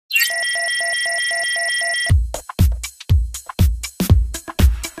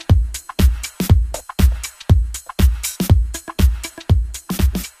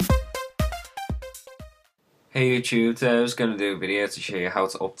Hey YouTube, today I was going to do a video to show you how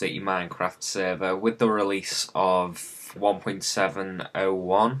to update your Minecraft server. With the release of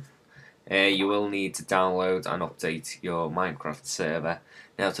 1.701, you will need to download and update your Minecraft server.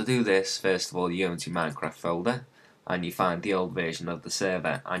 Now to do this, first of all you go into your Minecraft folder and you find the old version of the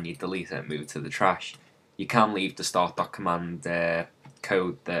server and you delete it and move it to the trash. You can leave the start.command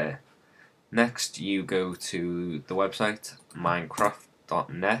code there. Next you go to the website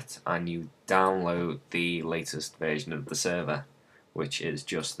MineCraft.net and you download the latest version of the server, which is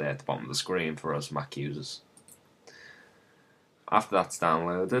just there at the bottom of the screen for us Mac users. After that's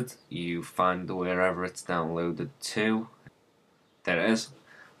downloaded, you find wherever it's downloaded to, there it is,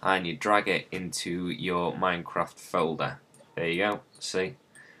 and you drag it into your Minecraft folder. There you go, see?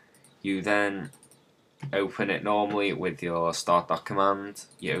 You then open it normally with your start.command,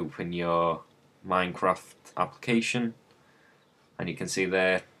 you open your Minecraft application, and you can see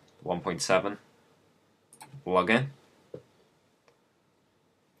there 1.7 login.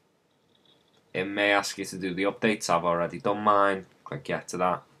 It may ask you to do the updates. I've already done mine. Click yes to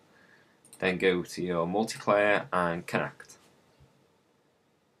that. Then go to your multiplayer and connect.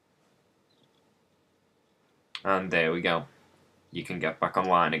 And there we go. You can get back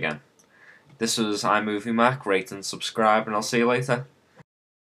online again. This was iMovie Mac. Rate and subscribe, and I'll see you later.